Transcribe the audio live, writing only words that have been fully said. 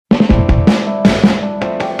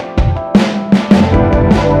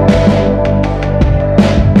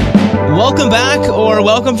Welcome back, or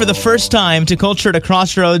welcome for the first time to Culture at a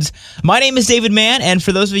Crossroads. My name is David Mann, and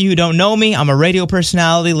for those of you who don't know me, I'm a radio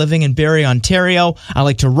personality living in Barrie, Ontario. I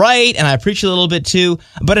like to write, and I preach a little bit too.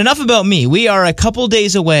 But enough about me. We are a couple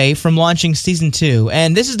days away from launching Season 2,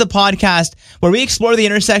 and this is the podcast where we explore the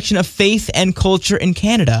intersection of faith and culture in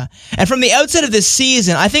Canada. And from the outset of this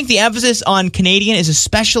season, I think the emphasis on Canadian is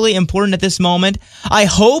especially important at this moment. I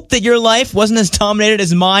hope that your life wasn't as dominated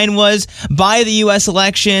as mine was by the U.S.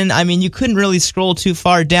 election. I mean, you couldn't really scroll too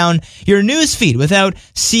far down your news feed without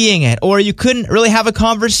seeing it, or you couldn't really have a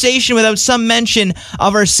conversation without some mention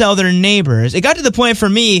of our southern neighbors. It got to the point for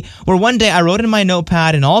me where one day I wrote in my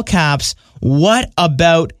notepad in all caps, "What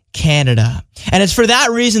about Canada?" And it's for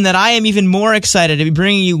that reason that I am even more excited to be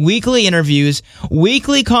bringing you weekly interviews,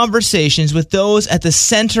 weekly conversations with those at the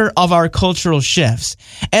center of our cultural shifts.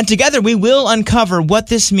 And together we will uncover what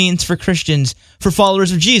this means for Christians, for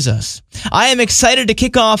followers of Jesus. I am excited to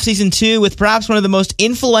kick off Season 2 with perhaps one of the most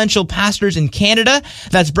influential pastors in Canada.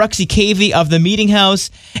 That's Bruxy Cavey of the Meeting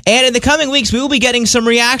House. And in the coming weeks, we will be getting some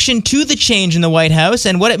reaction to the change in the White House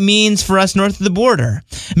and what it means for us north of the border.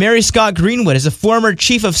 Mary Scott Greenwood is a former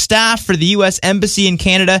chief of staff for the U.S. Embassy in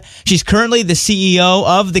Canada. She's currently the CEO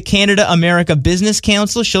of the Canada-America Business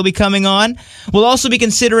Council. She'll be coming on. We'll also be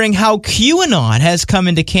considering how QAnon has come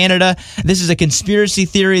into Canada. This is a conspiracy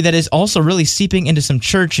theory that is also really seeping into some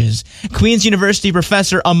churches. Queen's University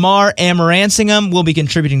professor Amar Amaransingham will be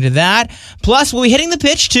contributing to that. Plus, we'll be hitting the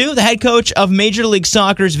pitch too. The head coach of Major League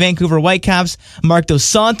Soccer's Vancouver Whitecaps, Marc Dos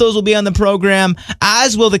Santos, will be on the program,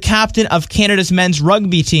 as will the captain of Canada's men's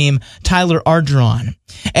rugby team, Tyler Ardron.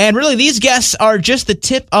 And really, these guests are just the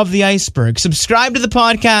tip of the iceberg. Subscribe to the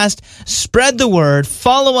podcast, spread the word,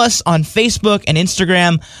 follow us on Facebook and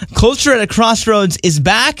Instagram. Culture at a Crossroads is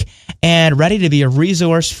back and ready to be a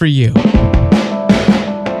resource for you.